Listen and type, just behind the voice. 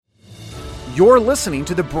You're listening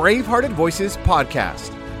to the Bravehearted Voices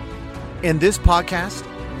podcast. In this podcast,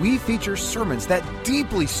 we feature sermons that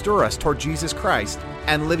deeply stir us toward Jesus Christ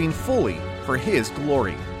and living fully for His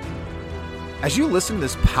glory. As you listen to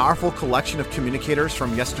this powerful collection of communicators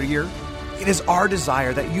from yesteryear, it is our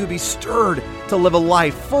desire that you be stirred to live a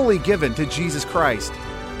life fully given to Jesus Christ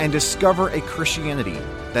and discover a Christianity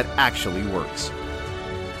that actually works.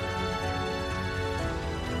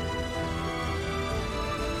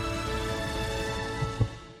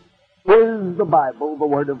 Is the Bible the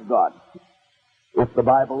Word of God? If the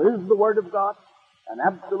Bible is the Word of God, an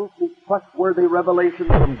absolutely trustworthy revelation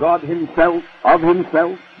from God Himself, of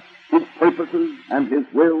Himself, His purposes and His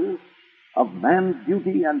will, of man's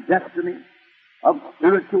duty and destiny, of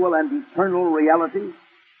spiritual and eternal reality,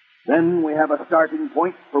 then we have a starting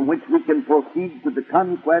point from which we can proceed to the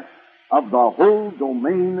conquest of the whole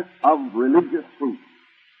domain of religious truth.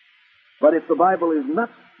 But if the Bible is not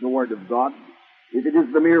the Word of God, if it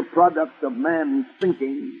is the mere product of man's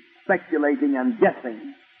thinking, speculating, and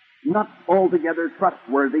guessing, not altogether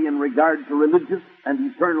trustworthy in regard to religious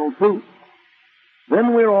and eternal truth,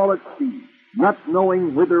 then we're all at sea, not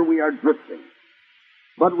knowing whither we are drifting.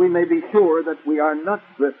 But we may be sure that we are not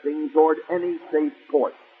drifting toward any safe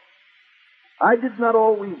course. I did not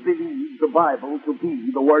always believe the Bible to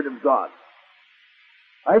be the Word of God.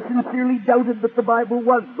 I sincerely doubted that the Bible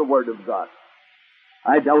was the Word of God.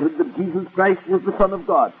 I doubted that Jesus Christ was the Son of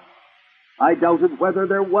God. I doubted whether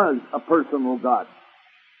there was a personal God.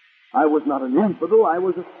 I was not an infidel, I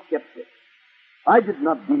was a skeptic. I did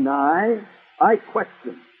not deny, I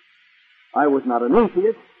questioned. I was not an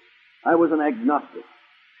atheist, I was an agnostic.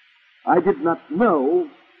 I did not know,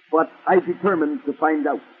 but I determined to find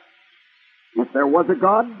out. If there was a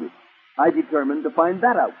God, I determined to find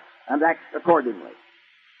that out and act accordingly.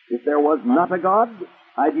 If there was not a God,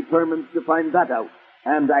 I determined to find that out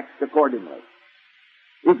and act accordingly.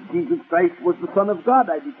 If Jesus Christ was the Son of God,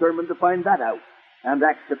 I determined to find that out and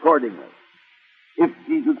act accordingly. If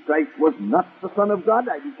Jesus Christ was not the Son of God,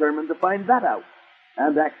 I determined to find that out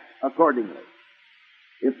and act accordingly.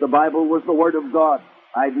 If the Bible was the Word of God,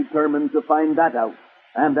 I determined to find that out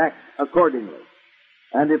and act accordingly.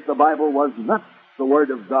 And if the Bible was not the Word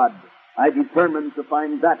of God, I determined to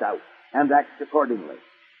find that out and act accordingly.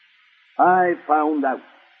 I found out.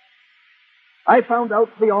 I found out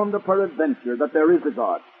beyond a peradventure that there is a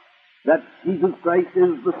God, that Jesus Christ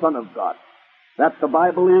is the Son of God, that the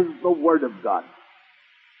Bible is the Word of God.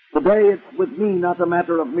 Today it's with me not a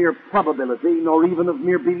matter of mere probability, nor even of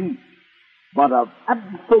mere belief, but of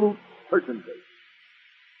absolute certainty.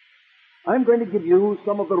 I'm going to give you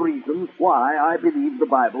some of the reasons why I believe the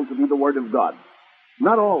Bible to be the Word of God.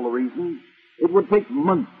 Not all the reasons. It would take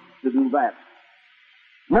months to do that.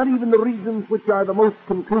 Not even the reasons which are the most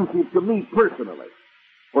conclusive to me personally,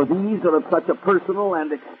 for these are of such a personal and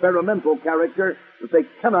experimental character that they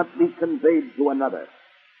cannot be conveyed to another.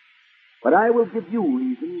 But I will give you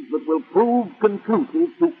reasons that will prove conclusive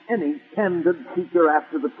to any candid seeker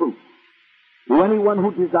after the truth, to anyone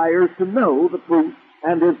who desires to know the truth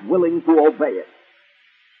and is willing to obey it.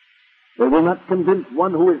 They will not convince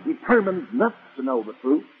one who is determined not to know the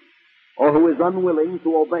truth, or who is unwilling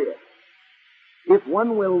to obey it. If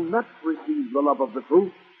one will not receive the love of the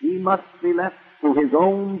truth, he must be left to his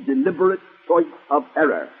own deliberate choice of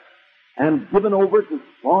error, and given over to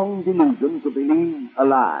strong delusion to believe a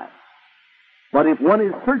lie. But if one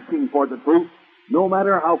is searching for the truth, no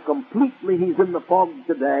matter how completely he's in the fog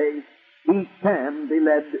today, he can be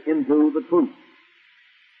led into the truth.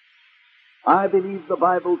 I believe the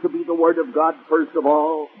Bible to be the Word of God, first of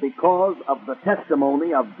all, because of the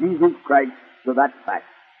testimony of Jesus Christ to that fact.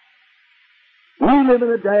 We live in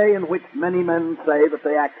a day in which many men say that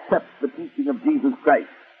they accept the teaching of Jesus Christ,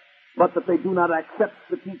 but that they do not accept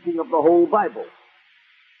the teaching of the whole Bible.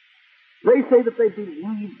 They say that they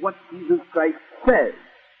believe what Jesus Christ says,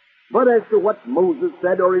 but as to what Moses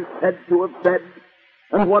said or is said to have said,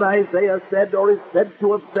 and what Isaiah said or is said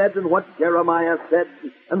to have said, and what Jeremiah said,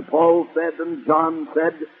 and Paul said, and John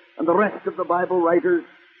said, and the rest of the Bible writers,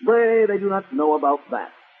 they do not know about that.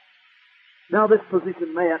 Now, this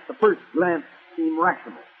position may at the first glance seem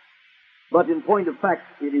rational, but in point of fact,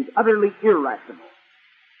 it is utterly irrational.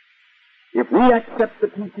 If we accept the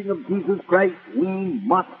teaching of Jesus Christ, we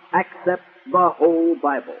must accept the whole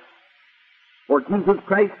Bible. For Jesus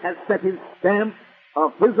Christ has set His stamp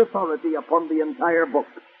of His authority upon the entire book.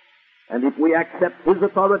 And if we accept His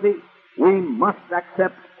authority, we must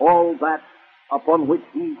accept all that upon which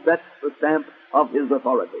He sets the stamp of His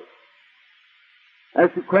authority. As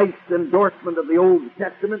to Christ's endorsement of the Old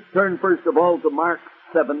Testament, turn first of all to Mark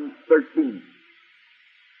 7:13.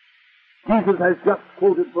 Jesus has just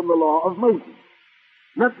quoted from the law of Moses,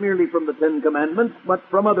 not merely from the Ten Commandments, but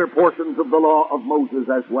from other portions of the law of Moses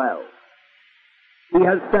as well. He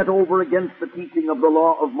has set over against the teaching of the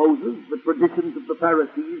law of Moses the traditions of the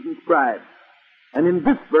Pharisees and scribes. And in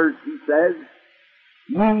this verse he says,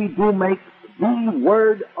 "Ye do make the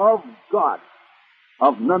word of God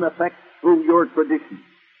of none effect through your tradition."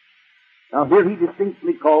 Now here he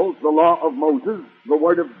distinctly calls the law of Moses the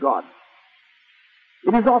word of God.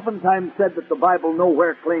 It is oftentimes said that the Bible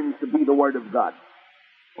nowhere claims to be the word of God.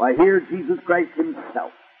 Why, here Jesus Christ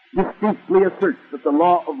himself distinctly asserts that the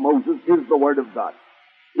law of Moses is the word of God.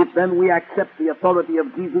 If then we accept the authority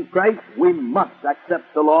of Jesus Christ, we must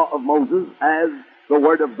accept the law of Moses as the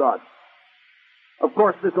word of God. Of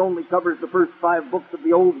course, this only covers the first 5 books of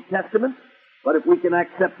the Old Testament, but if we can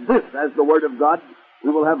accept this as the word of God, we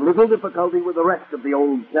will have little difficulty with the rest of the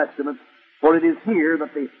Old Testament, for it is here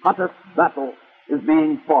that the hottest battle is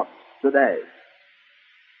being fought today.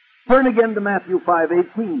 Turn again to Matthew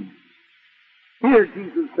 5:18. Here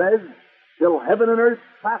Jesus says, "Till heaven and earth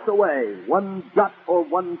pass away, one jot or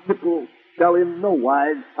one tittle shall in no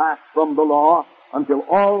wise pass from the law until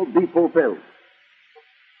all be fulfilled."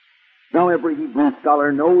 Now every Hebrew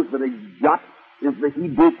scholar knows that a jot is the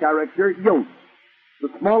Hebrew character yod, the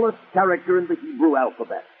smallest character in the Hebrew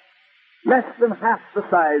alphabet, less than half the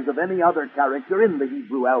size of any other character in the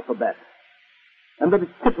Hebrew alphabet. And that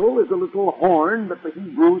a tittle is a little horn that the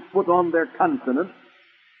Hebrews put on their consonants.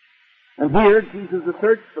 And here Jesus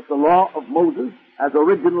asserts that the law of Moses, as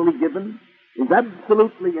originally given, is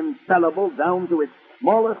absolutely infallible down to its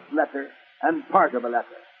smallest letter and part of a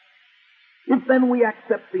letter. If then we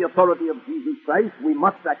accept the authority of Jesus Christ, we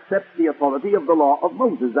must accept the authority of the law of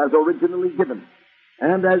Moses as originally given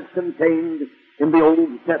and as contained in the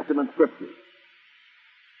Old Testament Scriptures.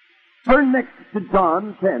 Turn next to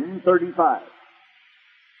John 10:35.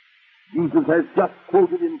 Jesus has just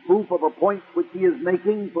quoted in proof of a point which he is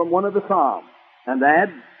making from one of the Psalms, and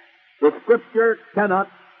adds, "The Scripture cannot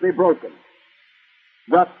be broken,"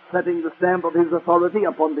 thus setting the stamp of his authority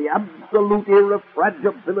upon the absolute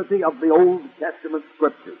irrefragability of the Old Testament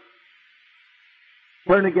Scriptures.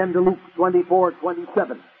 Turn again to Luke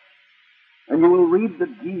 24:27, and you will read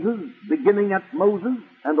that Jesus, beginning at Moses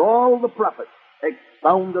and all the prophets,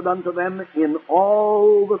 expounded unto them in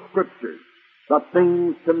all the Scriptures the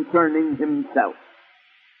things concerning himself.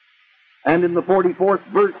 And in the 44th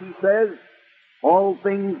verse he says, "All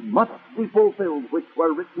things must be fulfilled which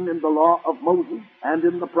were written in the law of Moses and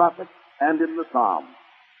in the prophets and in the Psalms."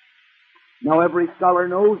 Now every scholar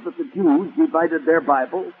knows that the Jews divided their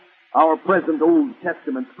Bible, our present Old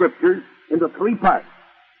Testament Scriptures, into 3 parts.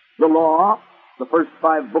 The law, the first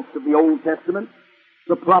 5 books of the Old Testament,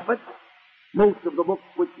 the prophets, most of the books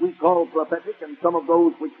which we call prophetic and some of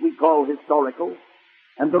those which we call historical,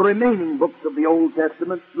 and the remaining books of the Old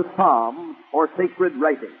Testament, the Psalms, or sacred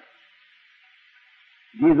writings.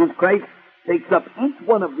 Jesus Christ takes up each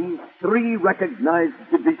one of these 3 recognized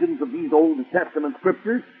divisions of these Old Testament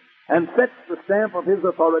Scriptures and sets the stamp of his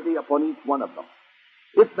authority upon each one of them.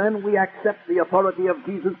 If then we accept the authority of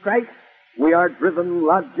Jesus Christ, we are driven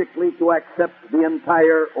logically to accept the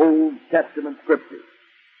entire Old Testament Scriptures.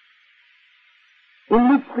 In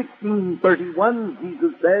Luke 16:31,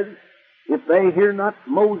 Jesus says, "If they hear not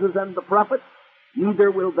Moses and the prophets, neither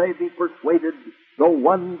will they be persuaded, though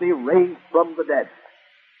one be raised from the dead."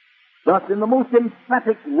 Thus, in the most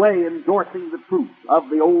emphatic way, endorsing the truth of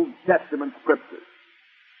the Old Testament Scriptures.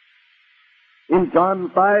 In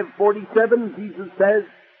John 5:47, Jesus says,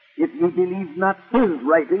 "If ye believe not his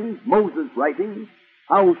writings, Moses' writings,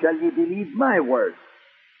 how shall ye believe my words?"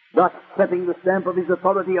 Thus setting the stamp of his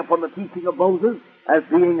authority upon the teaching of Moses as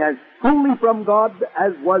being as truly from God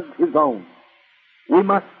as was his own. We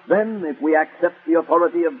must then, if we accept the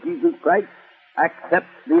authority of Jesus Christ, accept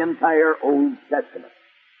the entire Old Testament.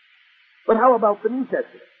 But how about the New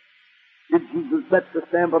Testament? Did Jesus set the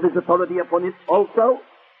stamp of his authority upon it also?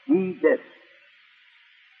 He did.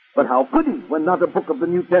 But how could he, when not a book of the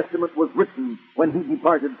New Testament was written when he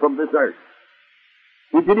departed from this earth?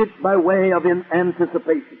 He did it by way of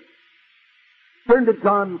anticipation. Turn to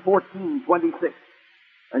John 14:26,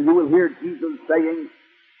 and you will hear Jesus saying,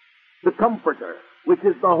 "The Comforter, which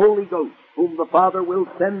is the Holy Ghost, whom the Father will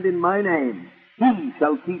send in my name, he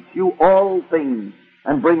shall teach you all things,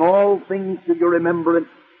 and bring all things to your remembrance,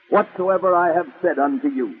 whatsoever I have said unto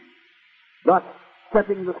you." Thus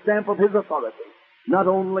setting the stamp of his authority, not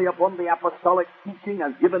only upon the apostolic teaching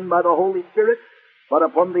as given by the Holy Spirit, but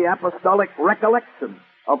upon the apostolic recollection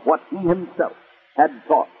of what he himself had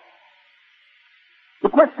taught. The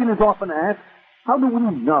question is often asked, how do we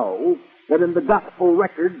know that in the gospel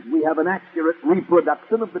records we have an accurate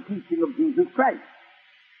reproduction of the teaching of Jesus Christ.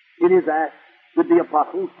 It is asked, did the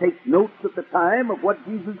apostles take notes at the time of what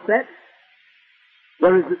Jesus said?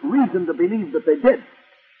 There is reason to believe that they did.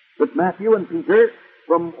 But Matthew and Peter,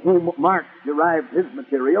 from whom Mark derived his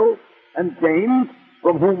material, and James,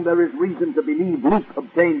 from whom there is reason to believe Luke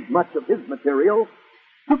obtained much of his material,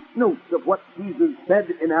 took notes of what Jesus said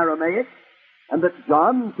in Aramaic, and that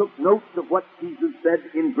John took notes of what Jesus said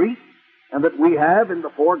in Greek, and that we have in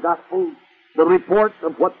the four Gospels the report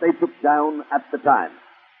of what they took down at the time.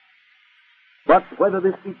 But whether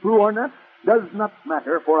this be true or not does not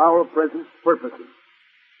matter for our present purposes.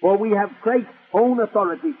 For we have Christ's own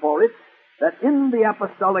authority for it, that in the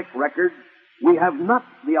apostolic record we have not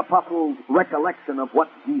the apostles' recollection of what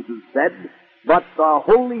Jesus said, but the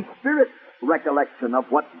Holy Spirit's recollection of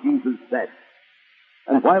what Jesus said.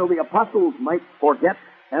 And while the apostles might forget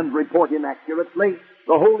and report inaccurately,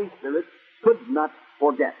 the Holy Spirit could not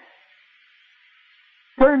forget.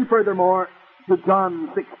 Turn furthermore to John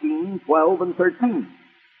 16, 12, and 13,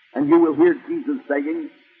 and you will hear Jesus saying,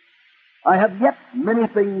 I have yet many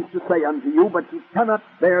things to say unto you, but ye cannot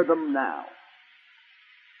bear them now.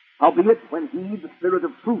 Howbeit, when he, the Spirit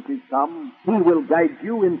of truth, is come, he will guide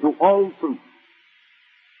you into all truth.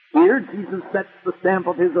 Here, Jesus sets the stamp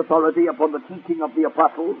of his authority upon the teaching of the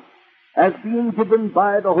apostles as being given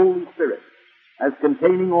by the Holy Spirit, as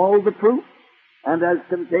containing all the truth, and as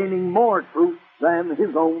containing more truth than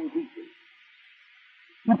his own teaching.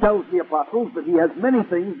 He tells the apostles that he has many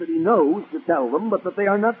things that he knows to tell them, but that they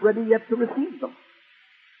are not ready yet to receive them.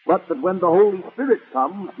 But that when the Holy Spirit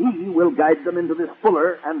comes, he will guide them into this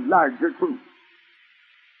fuller and larger truth.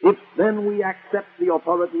 If then we accept the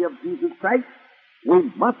authority of Jesus Christ,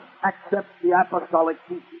 we must accept the apostolic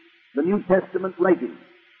teaching, the New Testament writings,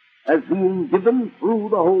 as being given through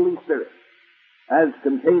the Holy Spirit, as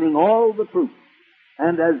containing all the truth,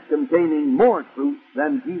 and as containing more truth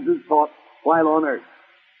than Jesus taught while on earth.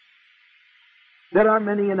 There are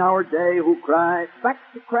many in our day who cry, back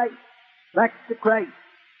to Christ,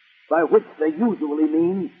 by which they usually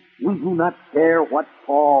mean, we do not care what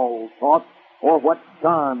Paul taught, or what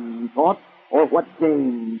John taught, or what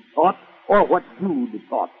James taught, or what Jude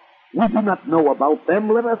taught. We do not know about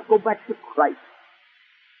them. Let us go back to Christ,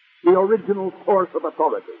 the original source of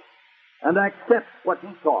authority, and accept what he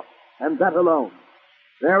taught, and that alone.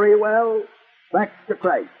 Very well, back to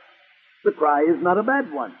Christ. The cry is not a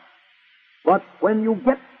bad one. But when you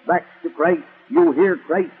get back to Christ, you hear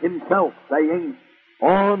Christ himself saying,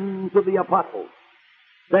 on to the apostles.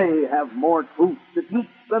 They have more truth to teach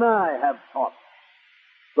than I have taught.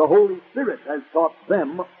 The Holy Spirit has taught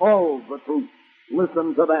them all the truth.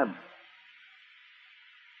 Listen to them.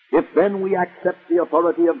 If then we accept the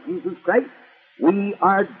authority of Jesus Christ, we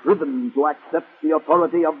are driven to accept the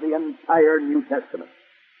authority of the entire New Testament.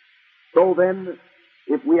 So then,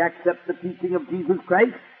 if we accept the teaching of Jesus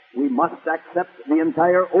Christ, we must accept the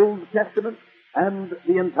entire Old Testament and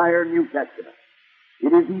the entire New Testament.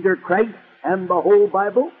 It is either Christ and the whole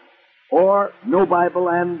Bible, or no Bible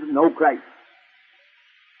and no Christ.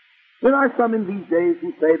 There are some in these days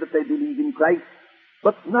who say that they believe in Christ,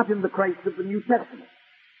 but not in the Christ of the New Testament.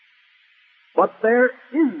 But there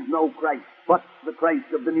is no Christ but the Christ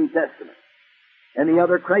of the New Testament. Any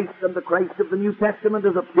other Christ than the Christ of the New Testament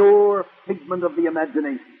is a pure figment of the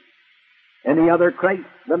imagination. Any other Christ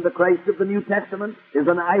than the Christ of the New Testament is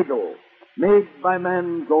an idol made by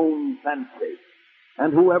man's own fancy.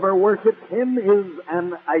 And whoever worships him is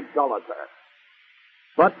an idolater.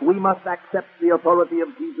 But we must accept the authority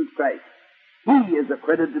of Jesus Christ. He is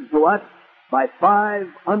accredited to us by 5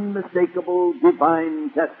 unmistakable divine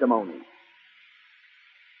testimonies.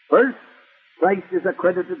 First, Christ is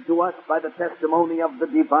accredited to us by the testimony of the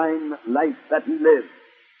divine life that he lived.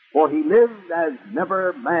 For he lived as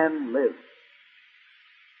never man lived.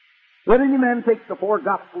 Let any man take the 4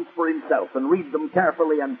 Gospels for himself and read them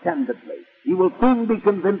carefully and candidly. He will soon be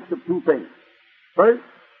convinced of 2 things. First,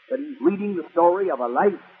 that he's reading the story of a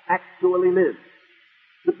life actually lived.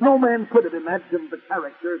 That no man could have imagined the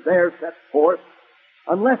character there set forth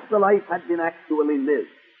unless the life had been actually lived.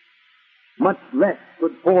 Much less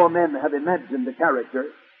could 4 men have imagined the character,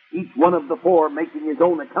 each one of the 4 making his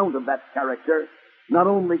own account of that character, not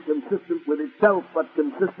only consistent with itself, but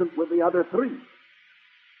consistent with the other 3.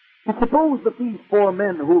 To suppose that these 4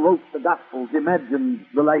 men who wrote the Gospels imagined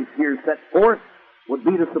the life here set forth would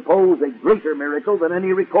be to suppose a greater miracle than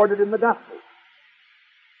any recorded in the Gospels.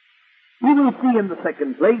 We will see in the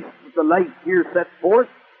second place that the life here set forth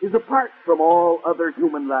is apart from all other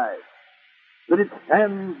human lives, that it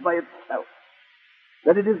stands by itself,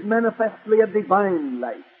 that it is manifestly a divine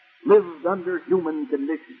life, lived under human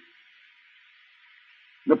conditions.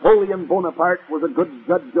 Napoleon Bonaparte was a good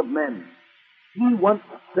judge of men. He once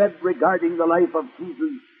said regarding the life of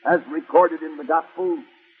Jesus as recorded in the Gospels,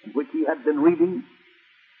 which he had been reading,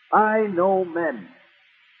 "I know men,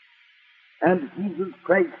 and Jesus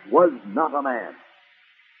Christ was not a man."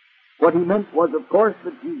 What he meant was, of course,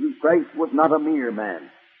 that Jesus Christ was not a mere man.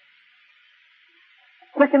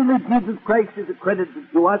 Secondly, Jesus Christ is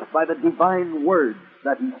accredited to us by the divine words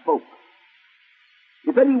that he spoke.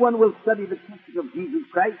 If anyone will study the teaching of Jesus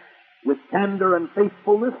Christ with candor and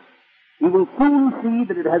faithfulness, he will soon see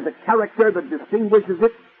that it has a character that distinguishes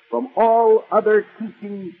it from all other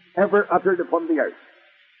teaching ever uttered upon the earth.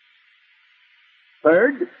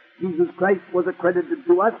 Third, Jesus Christ was accredited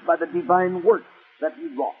to us by the divine works that he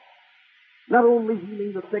wrought. Not only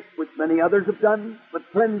healing the sick, which many others have done,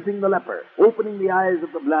 but cleansing the leper, opening the eyes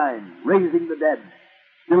of the blind, raising the dead,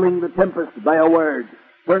 stilling the tempest by a word,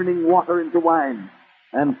 turning water into wine,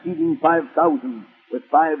 and feeding 5,000 with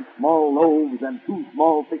 5 small loaves and 2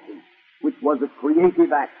 small fishes, which was a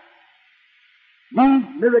creative act. These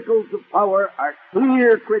miracles of power are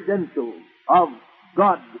clear credentials of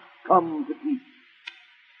God come to teach.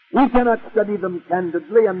 We cannot study them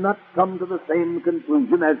candidly and not come to the same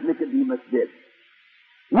conclusion as Nicodemus did.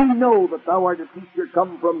 We know that thou art a teacher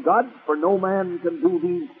come from God, for no man can do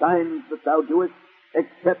these signs that thou doest,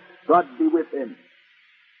 except God be with him.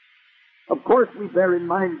 Of course, we bear in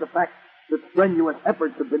mind the fact that strenuous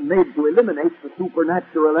efforts have been made to eliminate the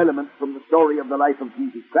supernatural element from the story of the life of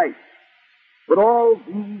Jesus Christ. But all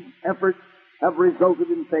these efforts have resulted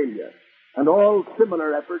in failure, and all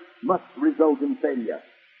similar efforts must result in failure.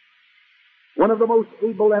 One of the most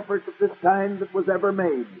able efforts of this kind that was ever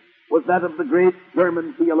made was that of the great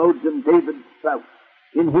German theologian David Strauss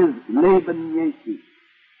in his Leben Jesu.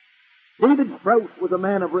 David Strauss was a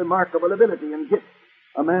man of remarkable ability and gift,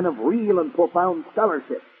 a man of real and profound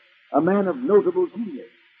scholarship, a man of notable genius,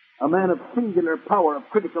 a man of singular power of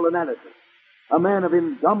critical analysis, a man of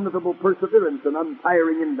indomitable perseverance and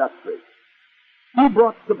untiring industry. He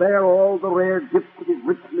brought to bear all the rare gifts of his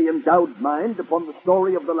richly endowed mind upon the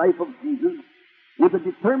story of the life of Jesus with a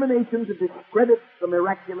determination to discredit the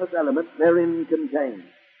miraculous element therein contained.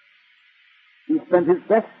 He spent his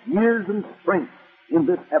best years and strength in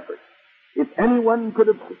this effort. If anyone could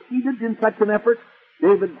have succeeded in such an effort,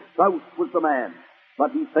 David Strauss was the man,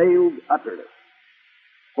 but he failed utterly.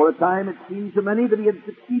 For a time it seemed to many that he had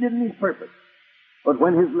succeeded in his purpose. But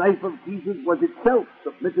when his life of Jesus was itself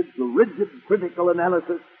submitted to rigid critical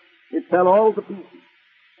analysis, it fell all to pieces,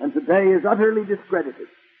 and today is utterly discredited.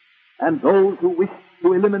 And those who wish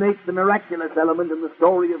to eliminate the miraculous element in the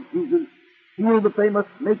story of Jesus feel that they must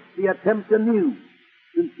make the attempt anew,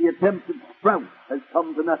 since the attempt of Strauss has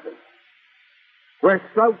come to nothing. Where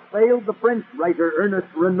Strauss failed, the French writer Ernest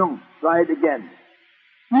Renan tried again.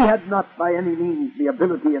 He had not by any means the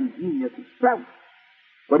ability and genius of Strauss,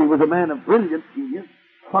 but he was a man of brilliant genius,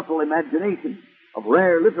 subtle imagination, of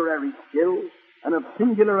rare literary skill, and of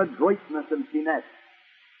singular adroitness and finesse.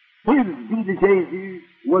 His Vie de Jésus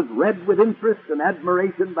was read with interest and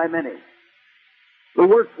admiration by many. The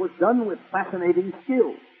work was done with fascinating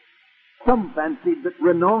skill. Some fancied that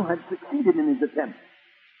Renan had succeeded in his attempt,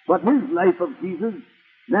 but his life of Jesus,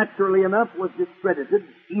 naturally enough, was discredited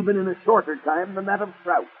even in a shorter time than that of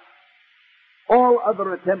Strauss. All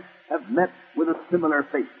other attempts have met with a similar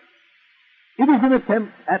fate. It is an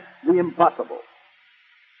attempt at the impossible.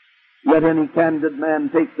 Let any candid man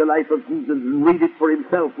take the life of Jesus and read it for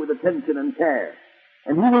himself with attention and care,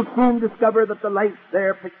 and he will soon discover that the life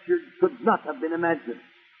there pictured could not have been imagined,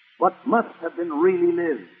 but must have been really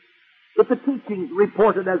lived. That the teachings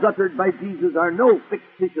reported as uttered by Jesus are no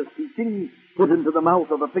fictitious teachings put into the mouth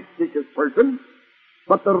of a fictitious person,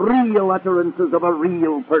 but the real utterances of a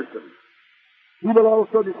real person. He will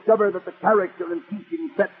also discover that the character and teaching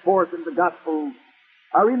set forth in the Gospels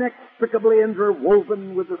are inextricably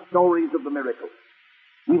interwoven with the stories of the miracles.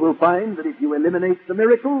 He will find that if you eliminate the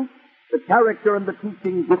miracle, the character and the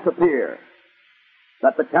teaching disappear.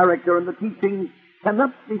 That the character and the teaching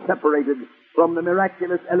cannot be separated from the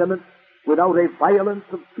miraculous element without a violence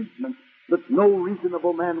of treatment that no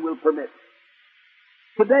reasonable man will permit.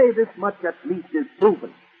 Today, this much at least is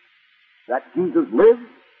proven, that Jesus lived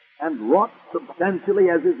and wrought substantially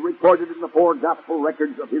as is recorded in the 4 gospel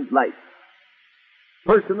records of his life.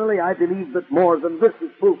 Personally, I believe that more than this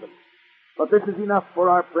is proven, but this is enough for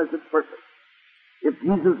our present purpose. If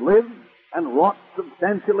Jesus lived and wrought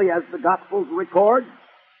substantially as the Gospels record,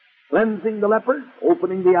 cleansing the lepers,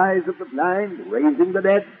 opening the eyes of the blind, raising the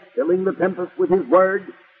dead, stilling the tempest with his word,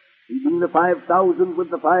 feeding the 5,000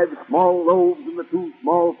 with the 5 small loaves and the 2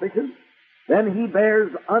 small fishes, then he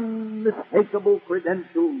bears unmistakable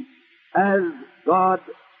credentials as God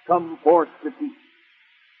come forth to teach.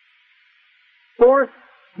 Fourth,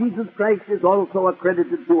 Jesus Christ is also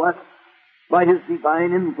accredited to us by his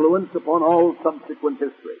divine influence upon all subsequent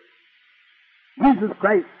history. Jesus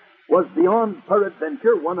Christ was beyond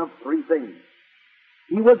peradventure one of three things.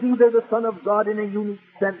 He was either the Son of God in a unique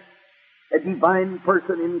sense, a divine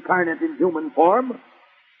person incarnate in human form,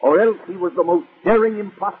 or else he was the most daring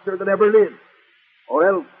impostor that ever lived, or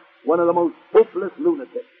else one of the most hopeless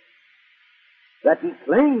lunatics. That he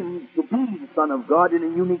claimed to be the Son of God in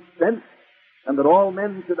a unique sense, and that all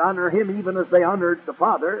men should honor him even as they honored the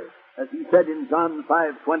Father, as he said in John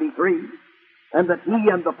 5:23, and that he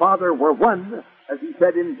and the Father were one, as he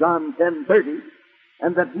said in John 10:30,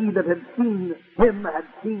 and that he that had seen him had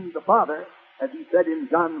seen the Father, as he said in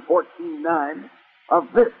John 14:9,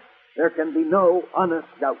 of this there can be no honest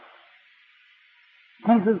doubt.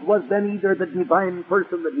 Jesus was then either the divine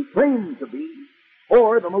person that he claimed to be,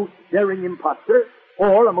 or the most daring impostor,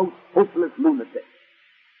 or a most hopeless lunatic.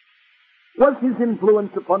 Was his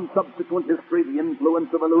influence upon subsequent history the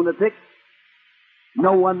influence of a lunatic?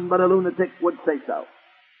 No one but a lunatic would say so.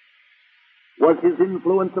 Was his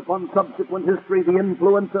influence upon subsequent history the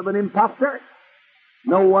influence of an impostor?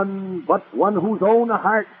 No one but one whose own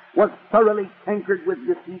heart was thoroughly cankered with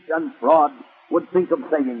deceit and fraud would think of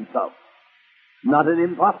saying so. Not an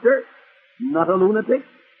impostor, not a lunatic.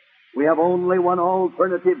 We have only one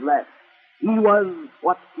alternative left. He was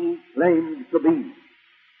what he claimed to be,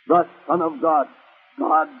 the Son of God,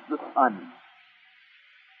 God the Son.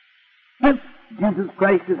 Hence, Jesus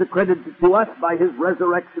Christ is accredited to us by his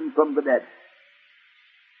resurrection from the dead.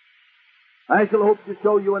 I shall hope to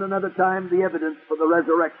show you in another time the evidence for the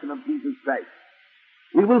resurrection of Jesus Christ.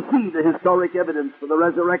 We will see the historic evidence for the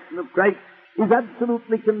resurrection of Christ is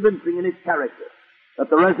absolutely convincing in its character, that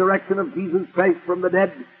the resurrection of Jesus Christ from the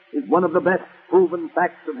dead is one of the best proven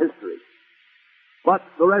facts of history. But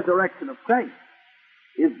the resurrection of Christ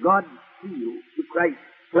is God's seal to Christ's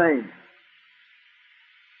claim.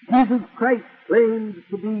 Jesus Christ claimed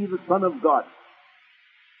to be the Son of God,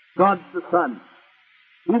 God the Son.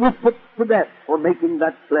 He was put to death for making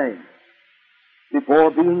that claim.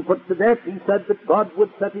 Before being put to death, he said that God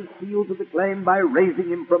would set his seal to the claim by raising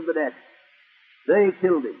him from the dead. They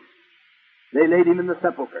killed him. They laid him in the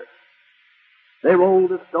sepulchre. They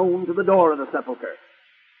rolled a stone to the door of the sepulchre.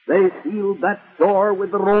 They sealed that door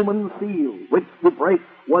with the Roman seal, which to break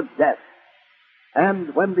was death.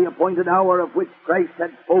 And when the appointed hour of which Christ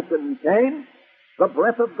had spoken came, the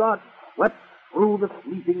breath of God swept through the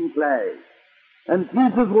sleeping clay. And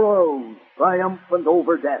Jesus rose, triumphant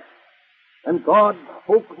over death. And God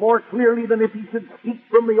spoke more clearly than if he should speak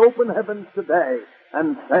from the open heavens today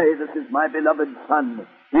and say, "This is my beloved Son,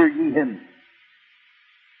 hear ye him."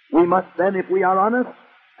 We must then, if we are honest,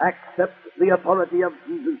 accept the authority of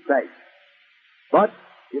Jesus Christ. But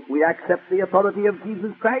if we accept the authority of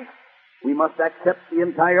Jesus Christ, we must accept the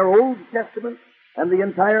entire Old Testament and the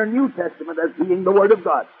entire New Testament as being the Word of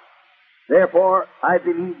God. Therefore, I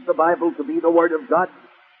believe the Bible to be the Word of God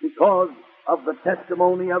because of the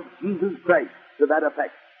testimony of Jesus Christ to that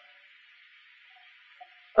effect.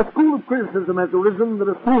 A school of criticism has arisen that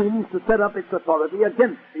assumes to set up its authority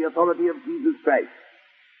against the authority of Jesus Christ.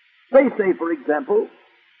 They say, for example,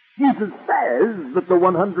 Jesus says that the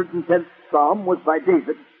 110th Psalm was by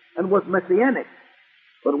David and was messianic.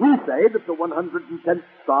 But we say that the 110th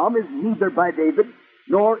Psalm is neither by David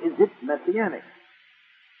nor is it messianic.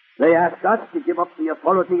 They ask us to give up the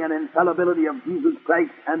authority and infallibility of Jesus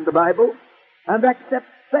Christ and the Bible and accept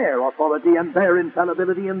their authority and their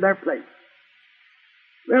infallibility in their place.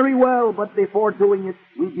 Very well, but before doing it,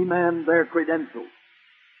 we demand their credentials.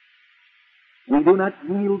 We do not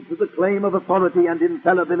yield to the claim of authority and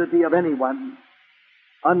infallibility of anyone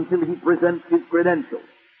until he presents his credentials.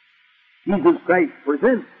 Jesus Christ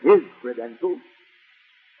presents his credentials.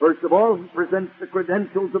 First of all, he presents the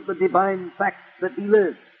credentials of the divine facts that he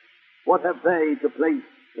lives. What have they to place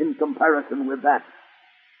in comparison with that?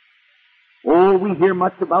 Oh, we hear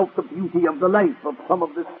much about the beauty of the life of some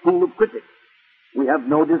of this school of critics. We have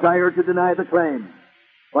no desire to deny the claim,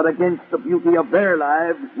 but against the beauty of their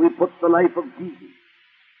lives we put the life of Jesus,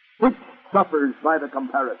 which suffers by the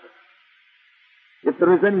comparison. If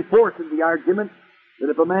there is any force in the argument that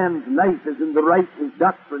if a man's life is in the right, his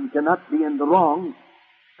doctrine cannot be in the wrong,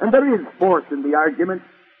 and there is force in the argument,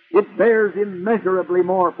 it bears immeasurably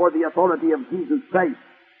more for the authority of Jesus Christ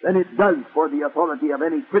than it does for the authority of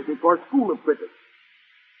any critic or school of critics.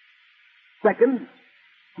 Second,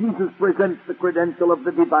 Jesus presents the credential of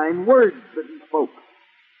the divine words that he spoke.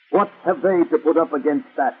 What have they to put up against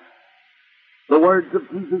that? The words of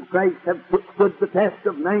Jesus Christ have stood the test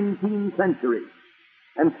of 19 centuries.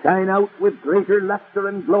 and shine out with greater luster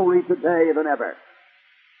and glory today than ever.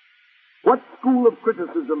 What school of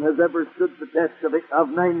criticism has ever stood the test of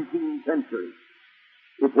 19 centuries?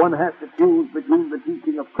 If one has to choose between the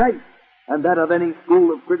teaching of Christ and that of any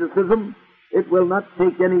school of criticism, it will not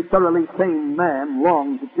take any thoroughly sane man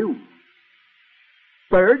long to choose.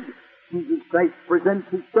 Third, Jesus Christ presents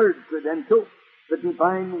his third credential, the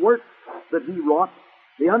divine works that he wrought,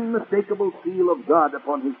 the unmistakable seal of God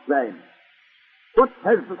upon his claim. What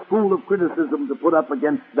has the school of criticism to put up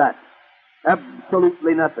against that?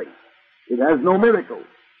 Absolutely nothing. It has no miracles,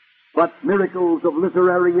 but miracles of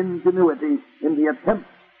literary ingenuity in the attempt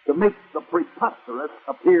to make the preposterous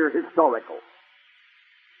appear historical.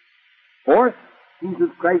 Fourth, Jesus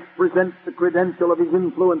Christ presents the credential of his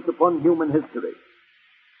influence upon human history.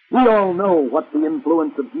 We all know what the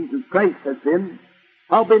influence of Jesus Christ has been,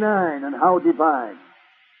 how benign and how divine.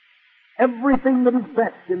 Everything that is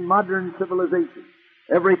best in modern civilization,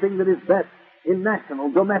 everything that is best in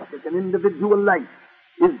national, domestic, and individual life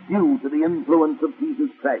is due to the influence of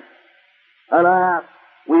Jesus Christ. Alas,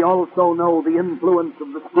 we also know the influence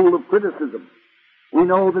of the school of criticism. We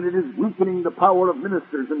know that it is weakening the power of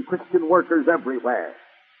ministers and Christian workers everywhere.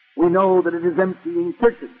 We know that it is emptying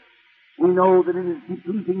churches. We know that it is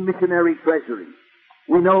depleting missionary treasuries.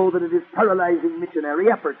 We know that it is paralyzing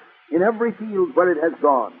missionary efforts in every field where it has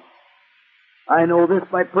gone. I know this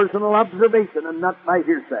by personal observation and not by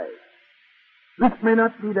hearsay. This may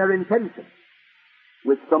not be their intention.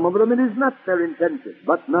 With some of them it is not their intention,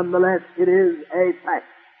 but nonetheless it is a fact.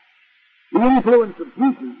 The influence of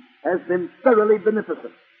Jesus has been thoroughly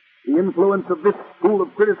beneficent. The influence of this school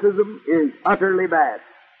of criticism is utterly bad.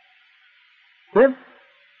 Fifth,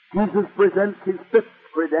 Jesus presents his fifth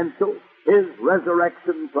credential, his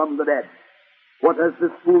resurrection from the dead. What has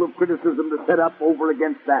this school of criticism to set up over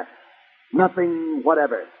against that? Nothing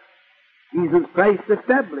whatever. Jesus Christ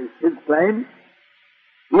established his claim.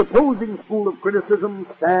 The opposing school of criticism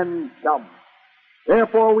stands dumb.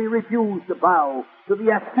 Therefore we refuse to bow to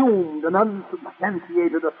the assumed and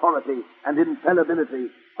unsubstantiated authority and infallibility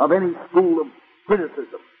of any school of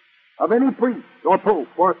criticism, of any priest or pope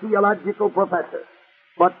or theological professor.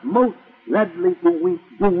 But most gladly do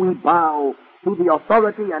we bow to the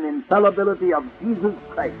authority and infallibility of Jesus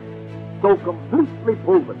Christ, so completely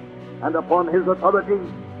proven, and upon his authority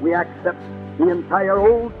we accept the entire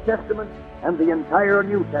Old Testament and the entire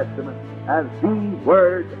New Testament as the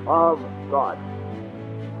Word of God.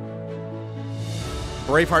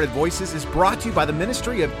 Bravehearted Voices is brought to you by the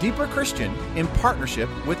Ministry of Deeper Christian in partnership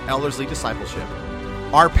with Ellerslie Discipleship.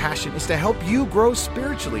 Our passion is to help you grow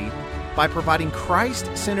spiritually by providing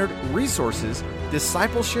Christ-centered resources,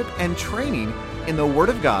 discipleship, and training in the Word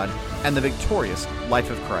of God and the victorious life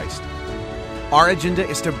of Christ. Our agenda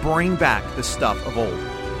is to bring back the stuff of old,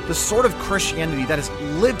 the sort of Christianity that is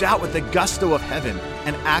lived out with the gusto of heaven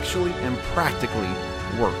and actually and practically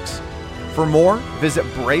works. For more, visit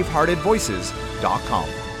braveheartedvoices.com.